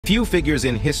Few figures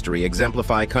in history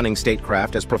exemplify cunning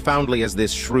statecraft as profoundly as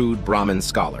this shrewd Brahmin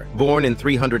scholar. Born in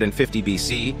 350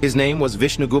 BC, his name was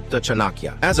Vishnugupta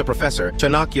Chanakya. As a professor,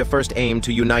 Chanakya first aimed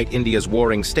to unite India's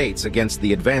warring states against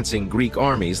the advancing Greek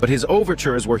armies, but his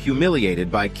overtures were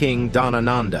humiliated by King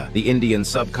Dhanananda, the Indian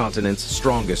subcontinent's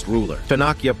strongest ruler.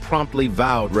 Chanakya promptly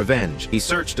vowed revenge. He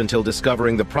searched until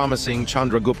discovering the promising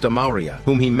Chandragupta Maurya,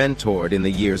 whom he mentored in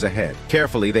the years ahead.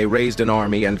 Carefully, they raised an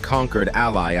army and conquered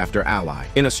ally after ally.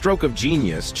 In a stroke of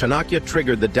genius, Chanakya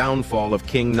triggered the downfall of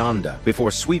King Nanda before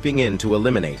sweeping in to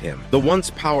eliminate him. The once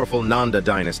powerful Nanda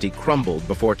dynasty crumbled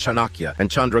before Chanakya and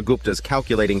Chandragupta's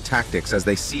calculating tactics as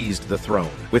they seized the throne.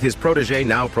 With his protege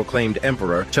now proclaimed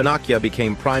emperor, Chanakya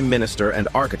became prime minister and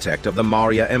architect of the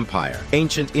Maurya Empire,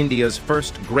 ancient India's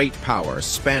first great power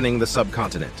spanning the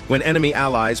subcontinent. When enemy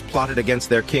allies plotted against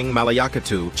their king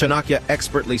Malayakatu, Chanakya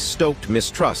expertly stoked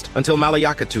mistrust until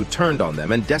Malayakatu turned on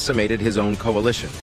them and decimated his own coalition.